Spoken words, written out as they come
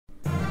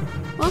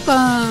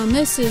Welcome.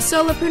 This is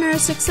Solopreneur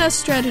Success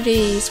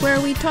Strategies, where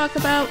we talk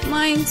about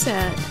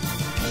mindset,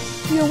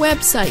 your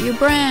website, your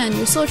brand,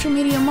 your social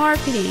media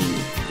marketing,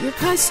 your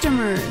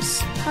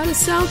customers, how to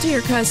sell to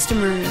your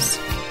customers,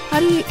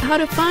 how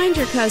to find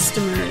your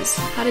customers,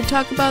 how to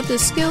talk about the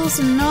skills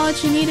and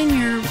knowledge you need in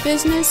your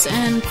business,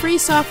 and free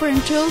software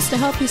and tools to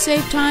help you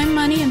save time,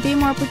 money, and be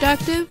more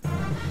productive,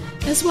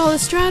 as well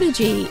as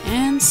strategy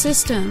and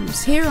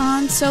systems here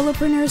on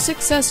Solopreneur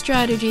Success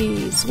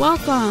Strategies.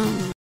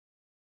 Welcome.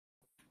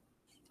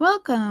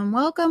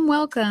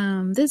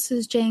 Welcome. This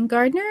is Jane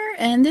Gardner,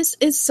 and this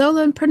is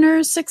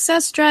Solopreneur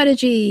Success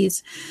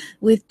Strategies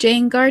with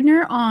Jane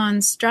Gardner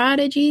on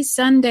Strategy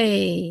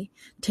Sunday.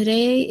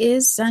 Today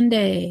is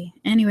Sunday.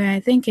 Anyway,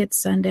 I think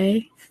it's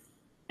Sunday.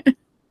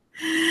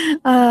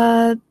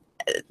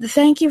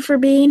 Thank you for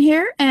being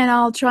here, and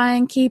I'll try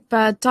and keep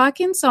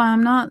talking so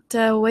I'm not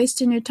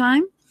wasting your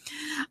time.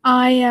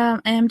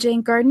 I am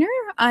Jane Gardner.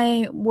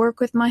 I work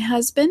with my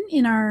husband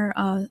in our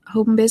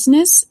home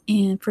business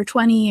for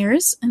 20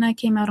 years, and I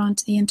came out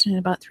onto the internet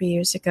about 3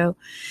 years ago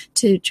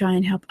to try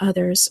and help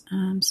others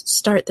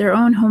start their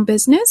own home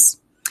business.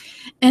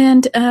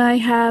 And I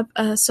have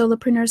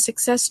Solopreneur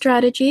Success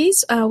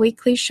Strategies, a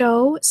weekly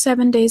show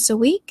 7 days a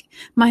week.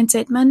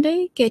 Mindset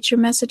Monday, Get Your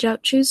Message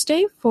Out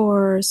Tuesday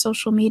for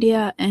social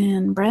media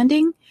and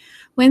branding.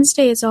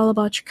 Wednesday is all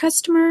about your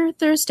customer.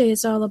 Thursday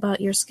is all about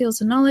your skills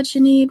and knowledge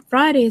you need.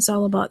 Friday is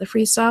all about the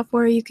free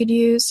software you could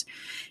use.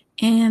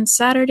 And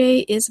Saturday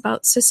is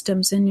about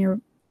systems in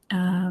your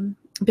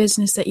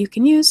business that you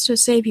can use to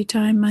save you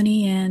time,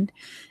 money, and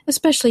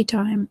especially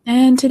time.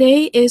 And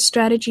today is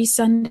Strategy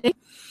Sunday,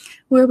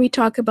 where we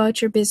talk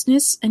about your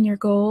business and your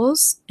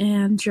goals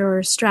and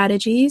your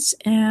strategies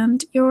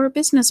and your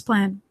business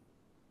plan.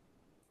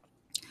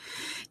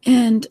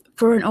 And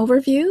for an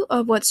overview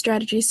of what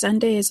Strategy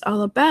Sunday is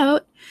all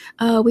about,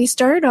 we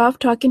started off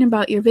talking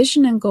about your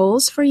vision and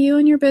goals for you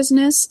and your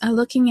business,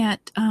 looking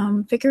at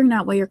figuring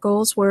out what your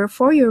goals were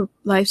for your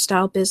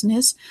lifestyle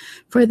business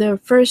for the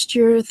first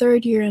year,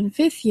 third year, and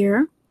fifth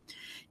year.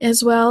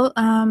 As well,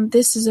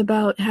 this is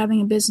about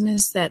having a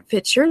business that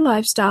fits your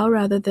lifestyle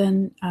rather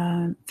than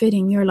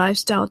fitting your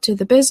lifestyle to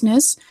the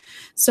business.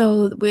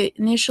 So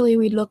initially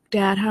we looked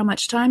at how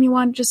much time you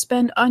wanted to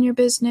spend on your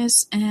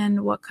business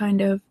and what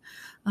kind of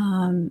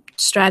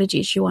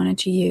strategies you wanted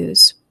to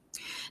use.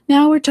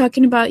 Now we're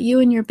talking about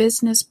you and your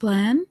business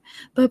plan.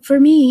 But for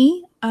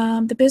me,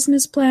 the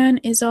business plan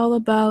is all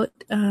about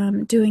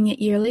doing it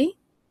yearly,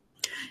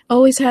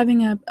 always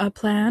having a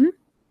plan,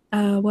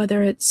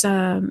 whether it's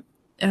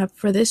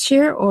for this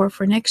year or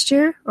for next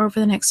year or for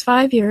the next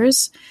 5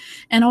 years,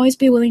 and always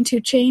be willing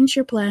to change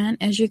your plan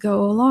as you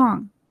go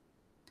along.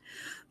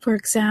 For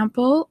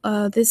example,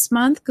 this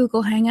month,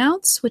 Google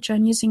Hangouts, which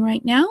I'm using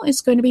right now, is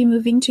going to be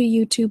moving to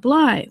YouTube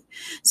Live.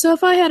 So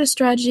if I had a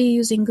strategy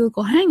using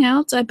Google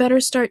Hangouts, I better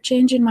start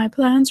changing my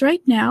plans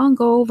right now and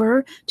go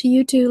over to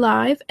YouTube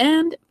Live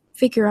and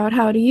figure out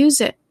how to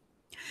use it.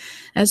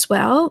 As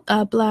well,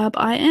 Blab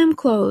I Am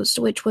closed,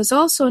 which was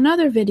also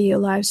another video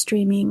live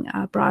streaming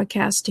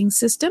broadcasting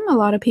system a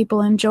lot of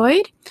people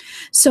enjoyed.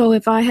 So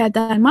if I had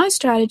that in my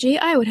strategy,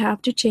 I would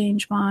have to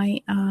change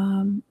my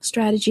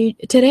strategy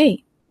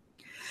today.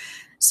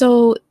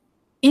 So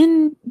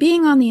in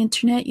being on the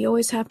internet, you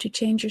always have to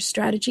change your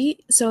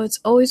strategy. So it's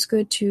always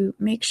good to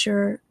make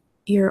sure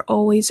you're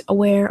always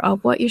aware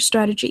of what your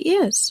strategy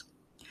is.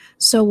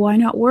 So why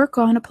not work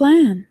on a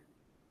plan?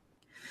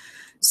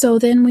 So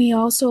then we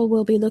also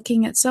will be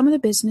looking at some of the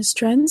business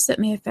trends that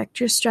may affect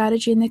your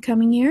strategy in the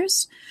coming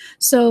years.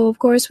 So, of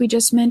course, we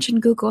just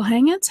mentioned Google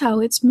Hangouts, how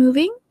it's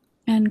moving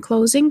and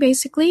closing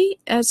basically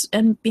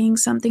and being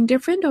something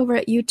different over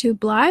at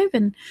YouTube Live,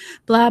 and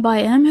Blab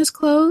IM has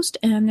closed,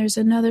 and there's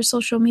another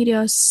social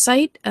media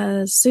site,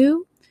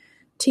 TSU,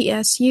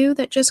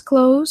 that just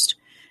closed.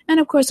 And,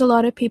 of course, a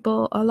lot of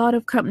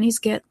companies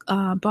get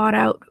bought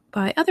out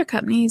by other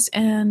companies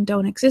and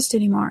don't exist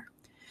anymore.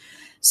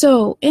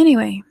 So,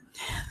 anyway,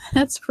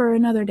 that's for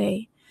another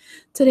day.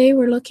 Today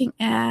we're looking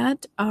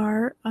at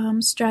our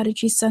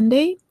Strategy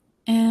Sunday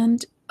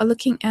and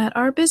looking at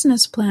our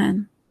business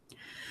plan.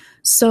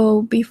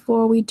 So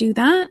before we do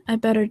that, I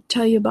better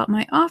tell you about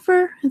my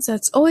offer, as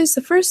that's always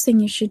the first thing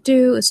you should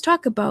do is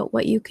talk about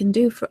what I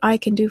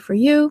can do for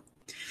you.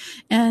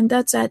 And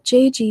that's at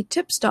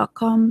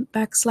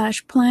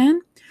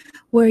jgtips.com/plan,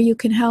 where you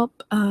can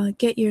help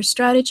get your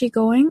strategy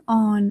going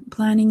on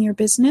planning your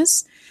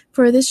business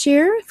for this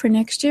year, for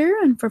next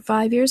year, and for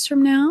 5 years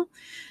from now.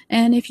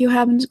 And if you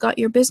haven't got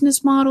your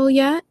business model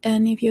yet,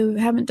 and if you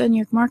haven't done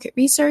your market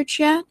research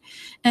yet,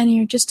 and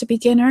you're just a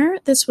beginner,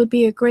 this would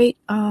be a great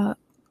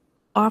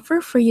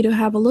offer for you to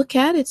have a look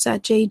at. It's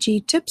at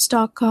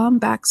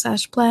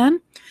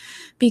jgtips.com/plan,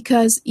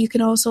 because you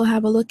can also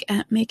have a look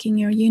at making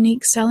your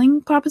unique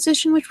selling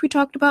proposition, which we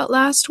talked about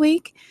last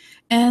week,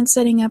 and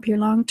setting up your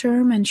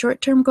long-term and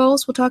short-term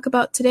goals we'll talk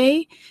about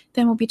today.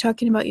 Then we'll be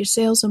talking about your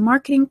sales and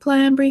marketing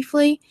plan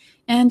briefly,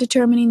 and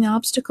determining the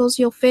obstacles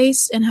you'll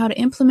face and how to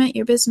implement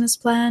your business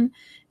plan,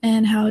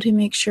 and how to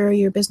make sure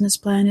your business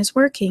plan is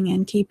working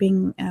and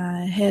keeping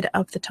ahead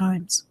of the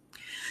times.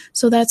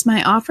 So that's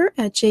my offer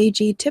at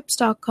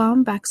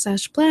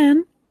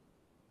jgtips.com/plan.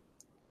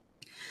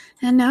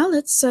 And now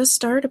let's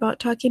start about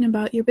talking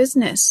about your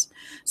business.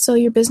 So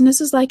your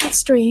business is like a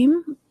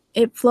stream.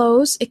 It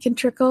flows, it can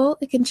trickle,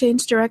 it can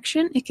change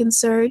direction, it can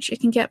surge, it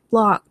can get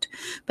blocked,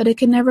 but it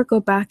can never go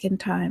back in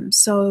time.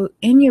 So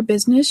in your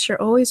business,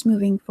 you're always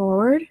moving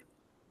forward.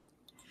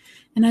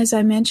 And as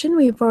I mentioned,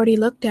 we've already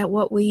looked at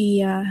what we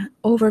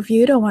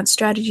overviewed on what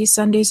Strategy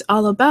Sunday is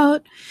all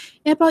about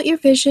your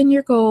vision,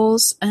 your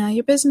goals,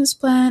 your business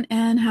plan,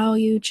 and how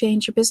you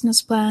change your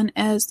business plan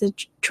as the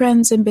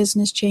trends in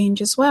business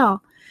change as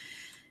well.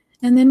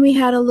 And then we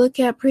had a look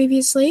at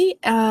previously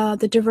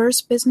the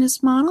diverse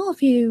business model.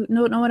 If you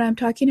don't know what I'm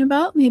talking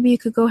about, maybe you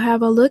could go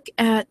have a look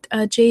at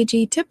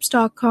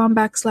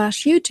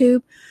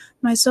jgtips.com/YouTube.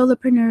 My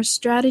Solopreneur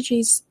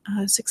Strategies,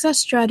 Success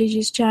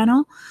Strategies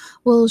channel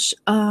will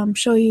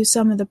show you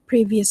some of the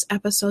previous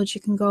episodes.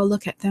 You can go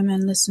look at them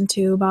and listen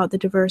to about the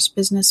diverse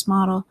business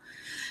model.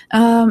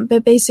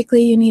 But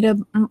basically, you need a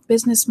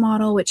business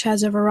model which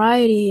has a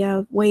variety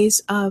of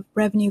ways of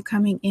revenue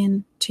coming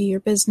in to your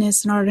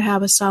business in order to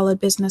have a solid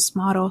business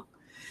model.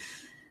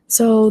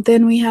 So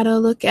then we had a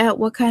look at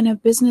what kind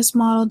of business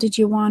model did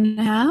you want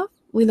to have.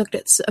 We looked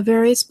at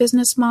various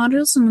business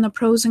models and the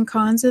pros and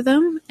cons of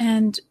them,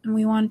 and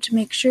we wanted to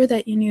make sure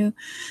that you knew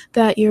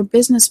that your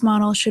business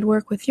model should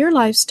work with your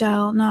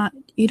lifestyle, not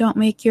you don't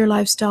make your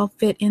lifestyle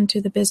fit into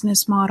the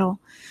business model.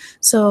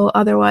 So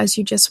otherwise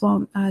you just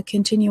won't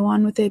continue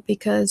on with it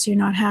because you're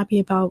not happy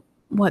about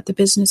what the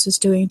business is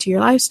doing to your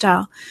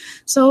lifestyle.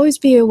 So always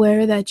be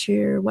aware that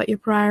what your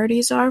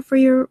priorities are for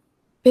your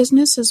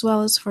business as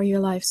well as for your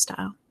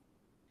lifestyle.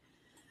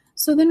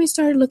 So then we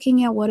started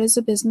looking at what is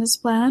a business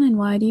plan and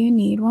why do you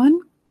need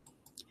one.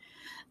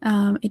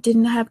 It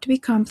didn't have to be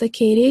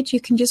complicated. You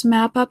can just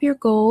map up your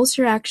goals,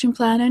 your action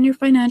plan, and your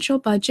financial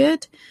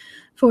budget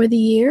for the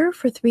year,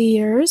 for 3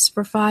 years,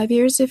 for 5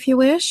 years if you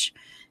wish,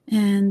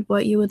 and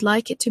what you would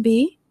like it to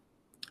be.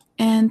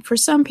 And for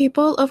some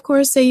people, of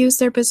course, they use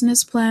their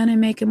business plan and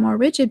make a more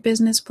rigid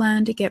business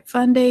plan to get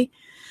funding,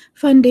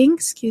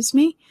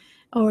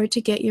 or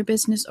to get your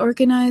business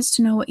organized,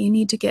 to know what you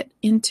need to get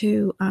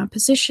into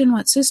position,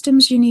 what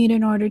systems you need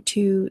in order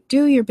to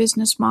do your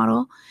business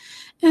model.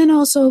 And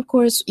also, of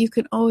course, you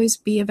can always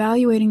be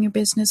evaluating your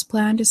business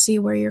plan to see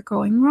where you're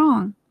going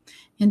wrong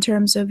in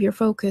terms of your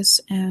focus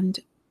and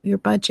your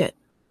budget.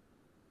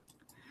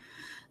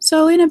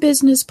 So in a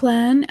business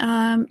plan,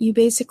 you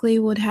basically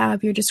would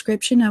have your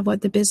description of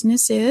what the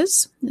business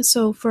is.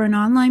 So for an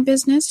online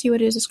business, you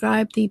would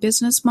describe the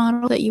business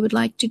model that you would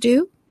like to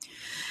do.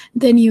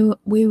 Then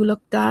we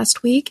looked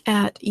last week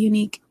at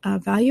unique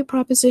value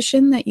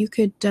proposition that you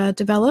could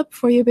develop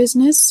for your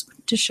business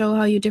to show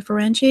how you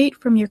differentiate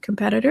from your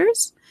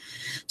competitors.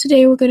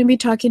 Today we're going to be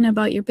talking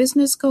about your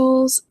business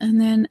goals, and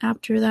then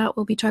after that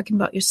we'll be talking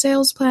about your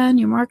sales plan,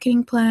 your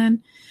marketing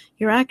plan,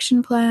 your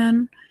action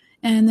plan,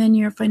 and then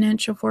your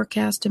financial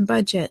forecast and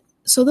budget.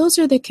 So those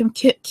are the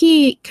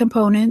key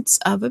components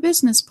of a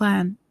business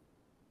plan.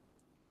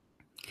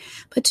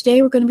 But today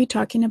we're going to be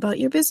talking about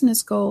your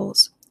business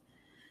goals.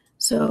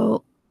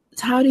 So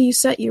how do you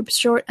set your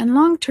short and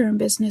long-term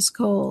business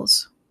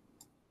goals?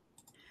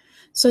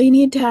 So you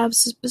need to have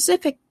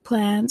specific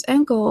plans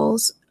and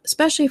goals,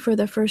 especially for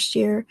the first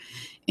year,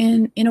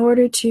 in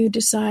order to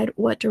decide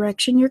what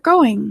direction you're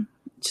going.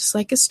 Just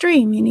like a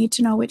stream, you need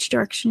to know which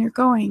direction you're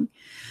going.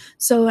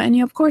 So,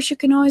 and of course, you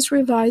can always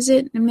revise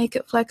it and make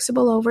it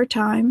flexible over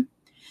time.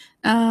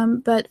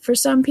 But for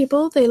some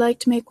people, they like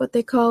to make what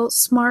they call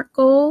SMART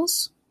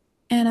goals.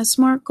 And a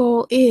SMART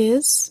goal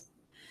is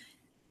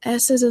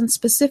S as in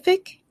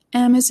specific,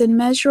 M as in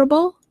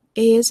measurable,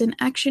 A as in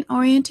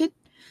action-oriented,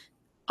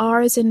 R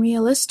as in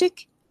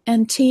realistic,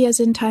 and T as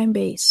in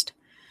time-based.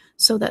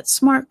 So that's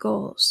SMART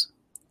goals.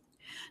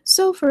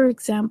 So for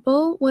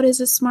example, what is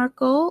a SMART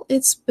goal?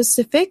 It's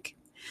specific.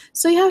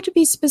 So you have to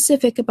be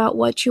specific about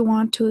what you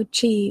want to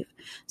achieve.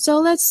 So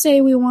let's say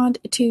we want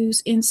to,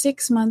 in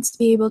 6 months,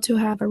 be able to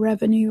have a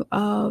revenue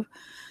of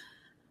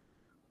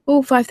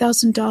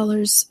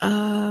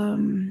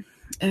 $5,000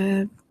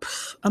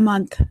 a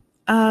month.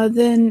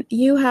 Then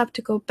you have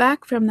to go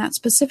back from that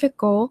specific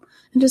goal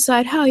and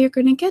decide how you're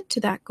going to get to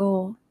that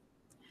goal.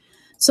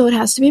 So it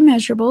has to be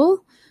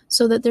measurable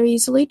so that they're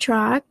easily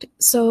tracked.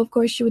 So of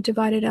course you would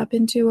divide it up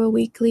into a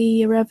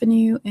weekly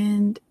revenue,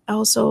 and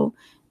also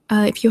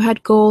if you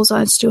had goals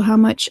as to how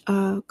much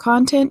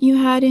content you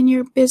had in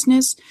your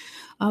business,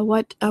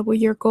 what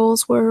your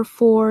goals were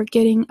for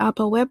getting up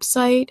a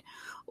website,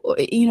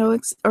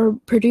 or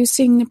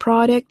producing the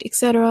product,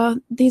 etc.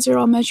 These are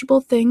all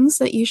measurable things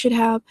that you should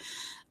have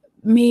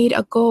made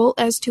a goal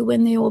as to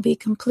when they will be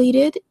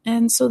completed,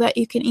 and so that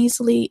you can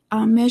easily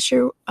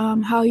measure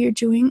how you're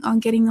doing on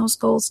getting those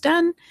goals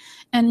done,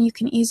 and you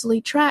can easily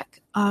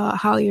track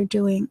how you're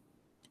doing.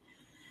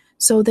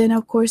 So then,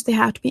 of course, they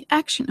have to be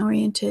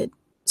action-oriented.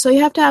 So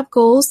you have to have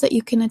goals that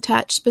you can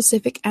attach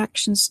specific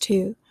actions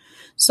to.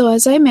 So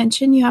as I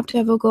mentioned, you have to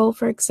have a goal,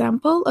 for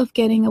example, of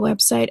getting a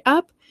website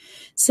up,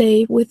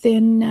 say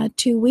within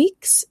 2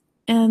 weeks.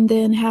 and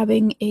then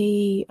having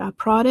a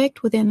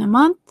product within a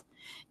month,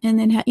 and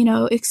then,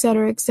 et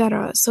cetera, et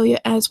cetera. So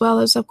as well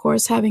as, of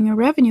course, having a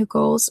revenue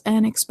goals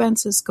and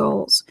expenses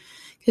goals,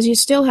 because you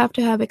still have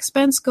to have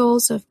expense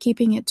goals of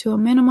keeping it to a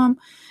minimum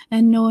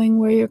and knowing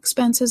where your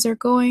expenses are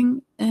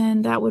going,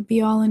 and that would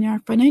be all in your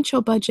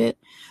financial budget.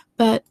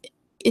 But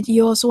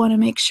you also want to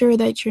make sure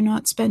that you're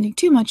not spending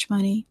too much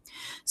money.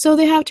 So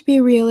they have to be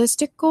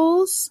realistic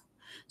goals,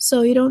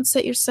 so you don't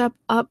set yourself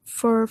up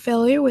for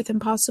failure with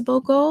impossible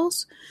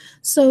goals.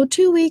 So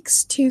 2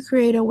 weeks to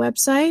create a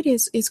website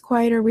is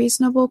quite a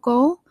reasonable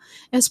goal,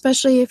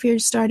 especially if you're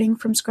starting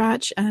from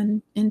scratch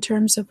and in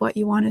terms of what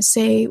you want to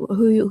say,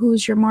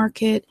 who's your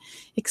market,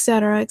 et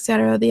cetera, et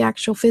cetera. The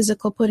actual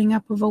physical putting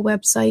up of a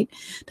website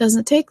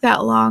doesn't take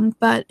that long,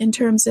 but in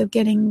terms of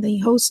getting the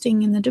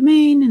hosting and the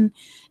domain and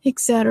et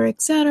cetera,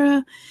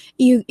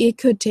 it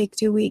could take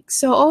 2 weeks.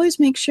 So always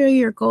make sure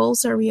your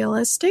goals are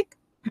realistic.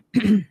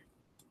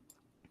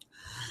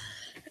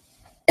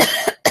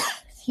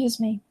 Excuse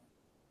me.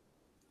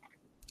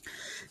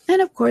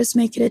 And of course,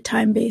 make it a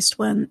time-based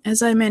one.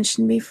 As I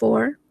mentioned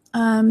before,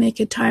 make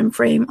a time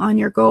frame on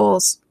your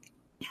goals.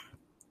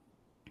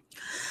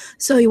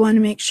 So you want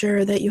to make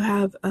sure that you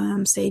have,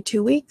 say,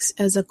 2 weeks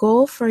as a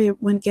goal for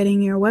when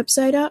getting your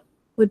website up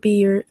would be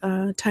your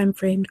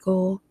time-framed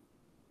goal.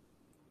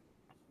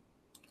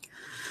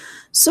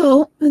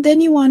 So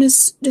then you want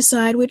to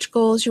decide which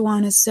goals you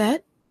want to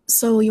set.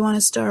 So you want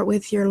to start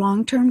with your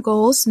long-term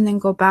goals and then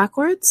go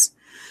backwards.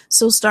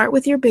 So start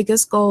with your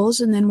biggest goals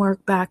and then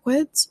work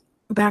backwards.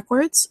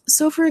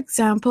 So for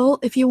example,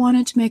 if you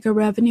wanted to make a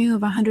revenue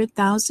of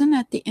 $100,000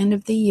 at the end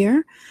of the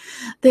year,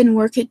 then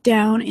work it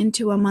down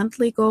into a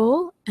monthly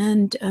goal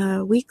and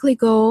a weekly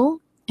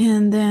goal,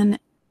 and then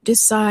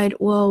decide,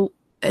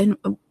 and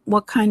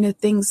what kind of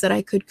things that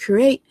I could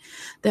create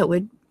that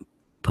would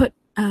put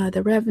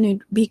the revenue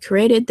be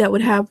created that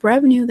would have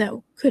revenue that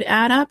could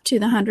add up to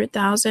the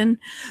 $100,000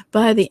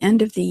 by the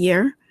end of the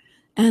year,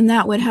 and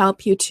that would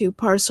help you to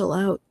parcel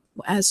out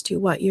as to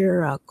what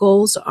your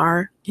goals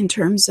are in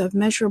terms of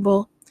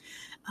measurable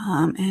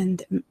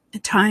and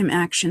time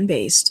action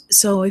based.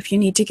 So if you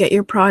need to get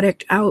your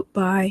product out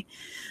by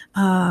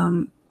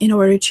in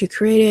order to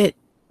create it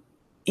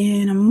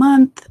in a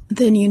month,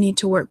 then you need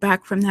to work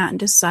back from that and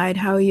decide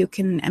how you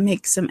can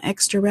make some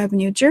extra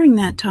revenue during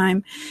that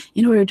time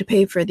in order to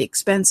pay for the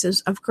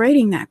expenses of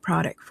creating that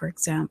product, for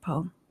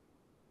example.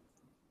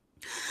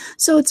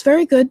 So it's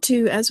very good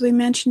to, as we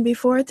mentioned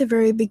before at the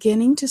very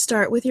beginning, to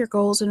start with your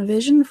goals and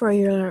vision for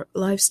your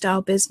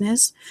lifestyle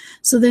business.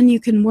 So then you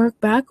can work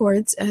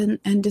backwards and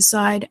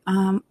decide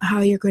how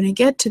you're going to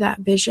get to that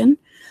vision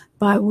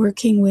by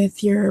working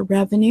with your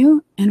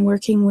revenue and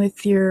working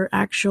with your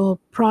actual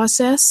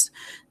process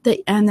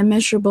and the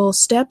measurable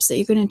steps that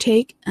you're going to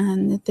take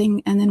and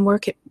then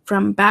work it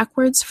from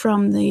backwards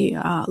from the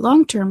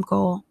long-term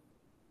goal.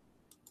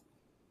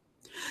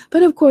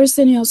 But of course,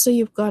 then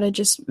you've got to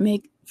just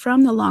make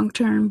from the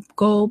long-term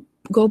goal,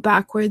 go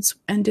backwards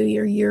and do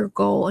your year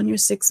goal and your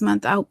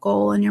 6-month out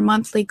goal and your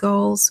monthly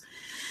goals,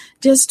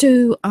 just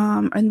to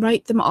and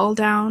write them all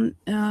down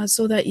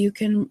so that you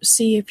can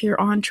see if you're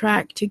on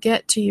track to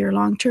get to your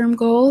long-term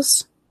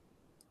goals.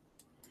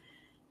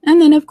 And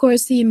then, of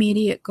course, the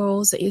immediate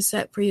goals that you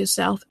set for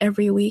yourself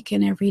every week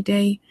and every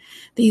day.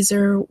 These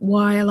are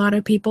why a lot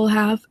of people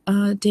have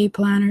day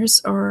planners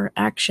or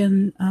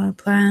action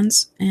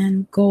plans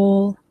and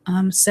goal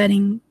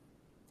setting,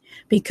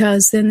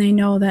 because then they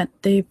know that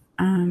they've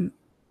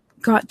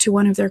got to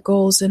one of their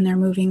goals and they're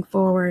moving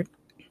forward.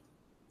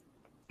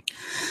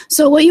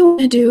 So what you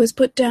want to do is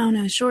put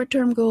down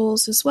short-term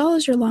goals as well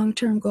as your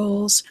long-term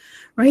goals,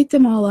 write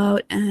them all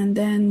out, and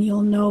then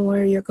you'll know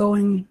where you're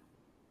going.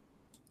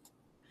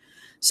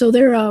 So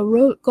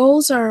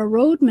goals are a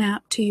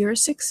roadmap to your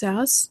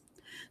success.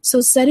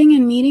 So setting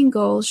and meeting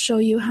goals show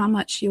you how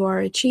much you are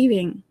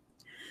achieving.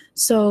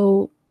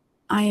 So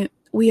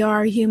we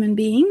are human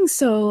beings,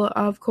 so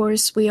of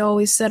course we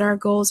always set our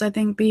goals, I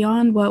think,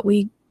 beyond what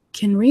we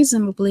can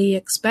reasonably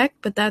expect,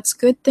 but that's a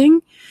good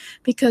thing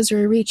because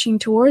we're reaching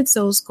towards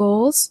those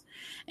goals.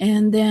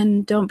 And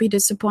then don't be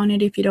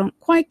disappointed if you don't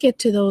quite get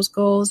to those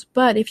goals.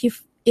 But if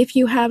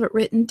you have it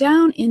written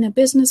down in a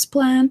business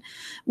plan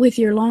with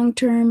your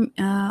long-term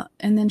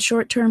and then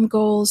short-term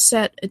goals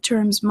set in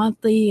terms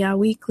monthly,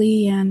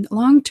 weekly, and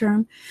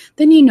long-term,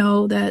 then you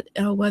know that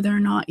whether or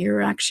not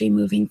you're actually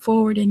moving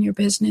forward in your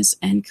business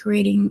and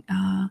creating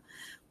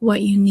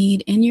what you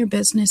need in your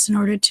business in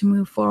order to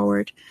move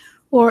forward,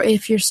 or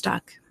if you're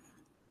stuck.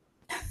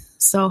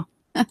 So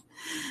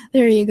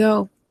there you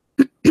go.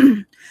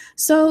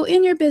 So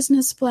in your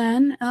business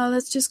plan,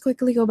 let's just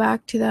quickly go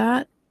back to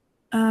that.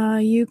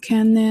 You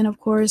can then, of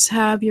course,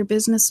 have your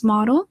business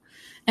model,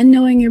 and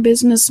knowing your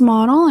business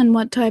model and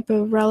what type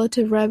of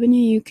relative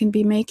revenue you can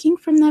be making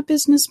from that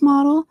business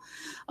model,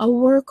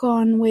 work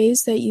on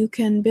ways that you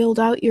can build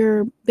out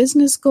your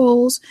business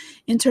goals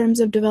in terms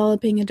of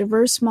developing a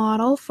diverse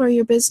model for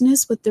your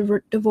business with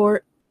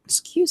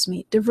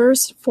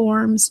diverse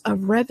forms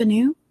of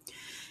revenue.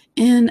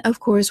 And of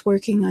course,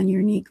 working on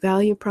your unique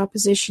value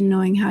proposition,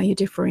 knowing how you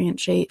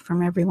differentiate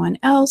from everyone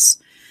else.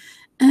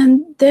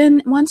 And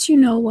then once you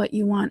know what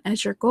you want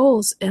as your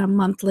goals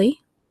monthly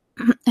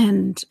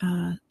and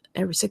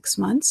every 6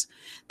 months,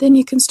 then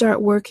you can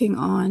start working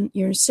on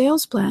your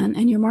sales plan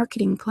and your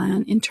marketing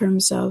plan in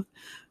terms of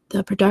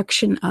the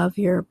production of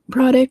your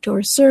product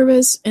or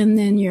service, and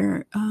then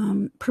your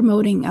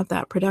promoting of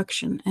that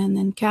production. And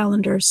then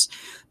calendars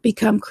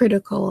become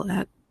critical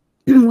at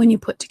when you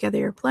put together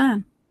your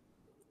plan.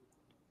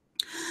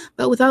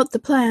 But without the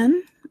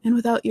plan and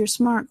without your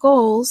SMART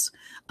goals,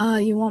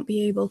 you won't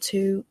be able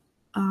to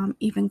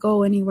even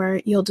go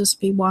anywhere. You'll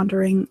just be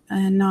wandering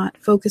and not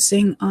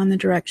focusing on the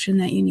direction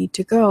that you need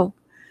to go.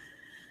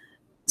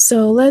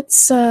 So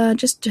let's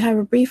just have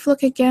a brief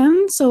look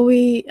again. So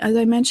as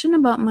I mentioned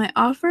about my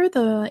offer,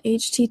 the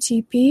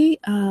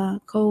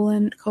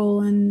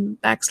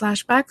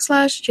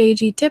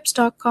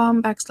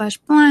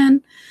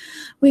http://jgtips.com/plan,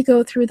 we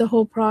go through the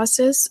whole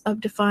process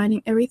of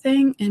defining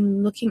everything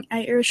and looking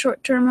at your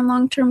short-term and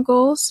long-term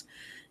goals.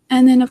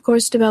 And then, of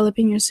course,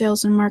 developing your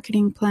sales and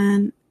marketing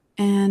plan,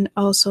 and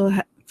also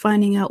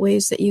finding out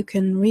ways that you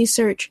can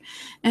research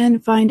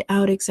and find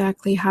out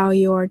exactly how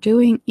you are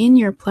doing in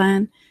your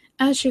plan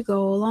as you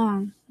go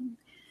along.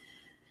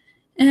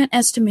 And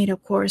estimate,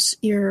 of course,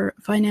 your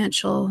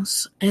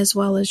financials as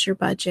well as your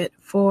budget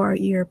for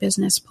your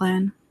business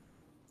plan.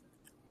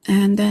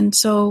 And then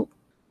so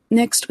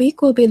next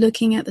week we'll be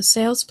looking at the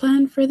sales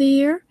plan for the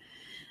year.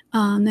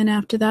 Then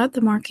after that,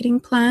 the marketing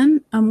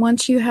plan.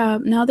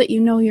 Now that you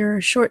know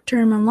your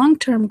short-term and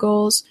long-term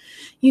goals,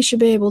 you should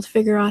be able to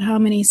figure out how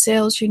many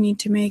sales you need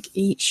to make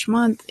each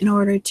month in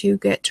order to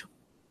get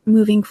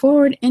moving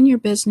forward in your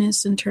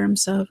business in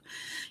terms of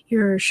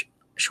your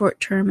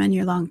short-term and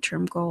your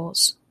long-term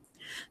goals.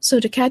 So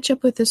to catch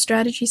up with the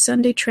Strategy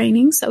Sunday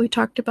trainings that we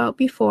talked about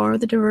before,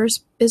 the diverse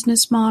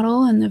business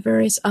model and the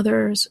various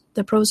others,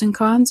 the pros and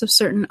cons of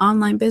certain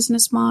online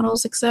business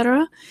models,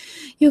 etc.,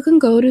 you can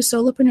go to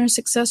Solopreneur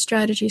Success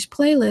Strategies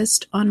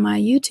playlist on my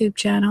YouTube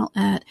channel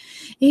at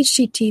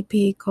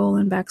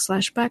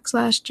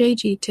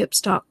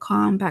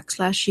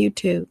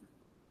http://jgtips.com/YouTube.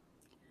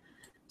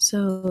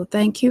 So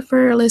thank you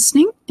for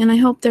listening, and I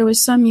hope there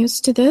was some use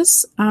to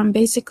this.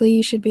 Basically,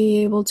 you should be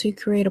able to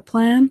create a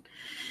plan,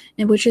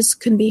 which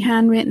can be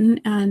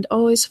handwritten and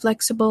always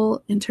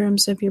flexible in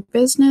terms of your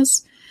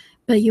business,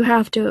 but you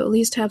have to at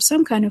least have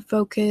some kind of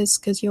focus,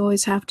 because you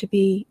always have to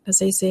be, as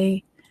they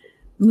say,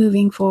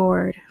 moving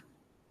forward,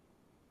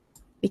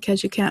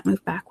 because you can't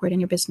move backward in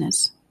your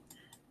business,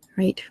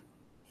 right?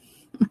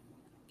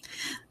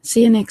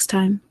 See you next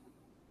time.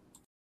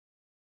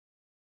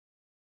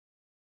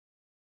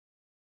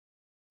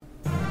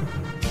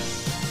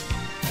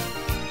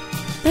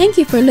 Thank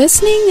you for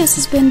listening. This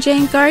has been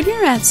Jane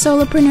Gardner at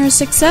Solopreneur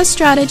Success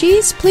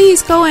Strategies.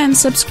 Please go and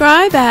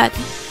subscribe at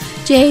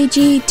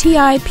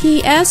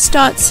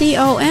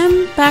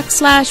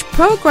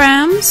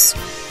jgtips.com/programs,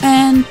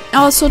 and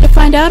also to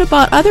find out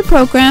about other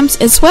programs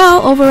as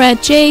well over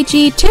at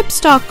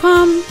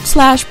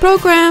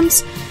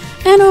jgtips.com/programs.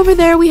 And over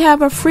there we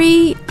have a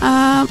free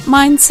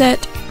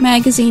mindset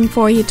magazine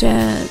for you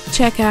to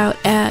check out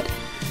at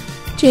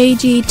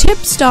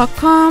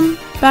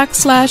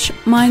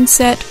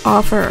jgtips.com/mindset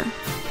offer.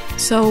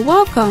 So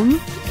welcome.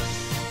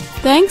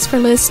 Thanks for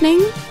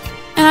listening,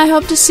 and I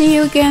hope to see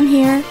you again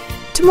here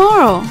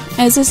tomorrow,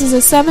 as this is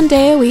a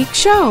 7-day-a-week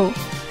show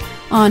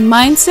on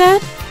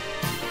mindset,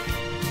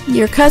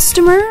 your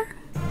customer,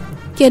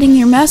 getting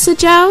your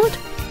message out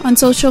on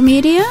social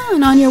media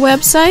and on your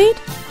website,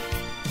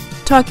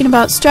 talking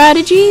about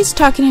strategies,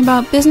 talking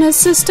about business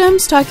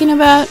systems, talking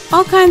about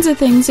all kinds of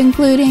things,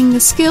 including the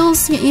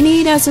skills that you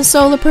need as a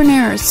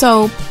solopreneur.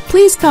 So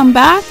please come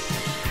back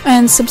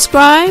and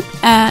subscribe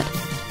at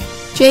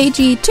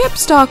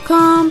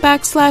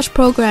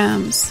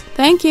jgtips.com/programs.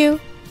 Thank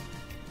you.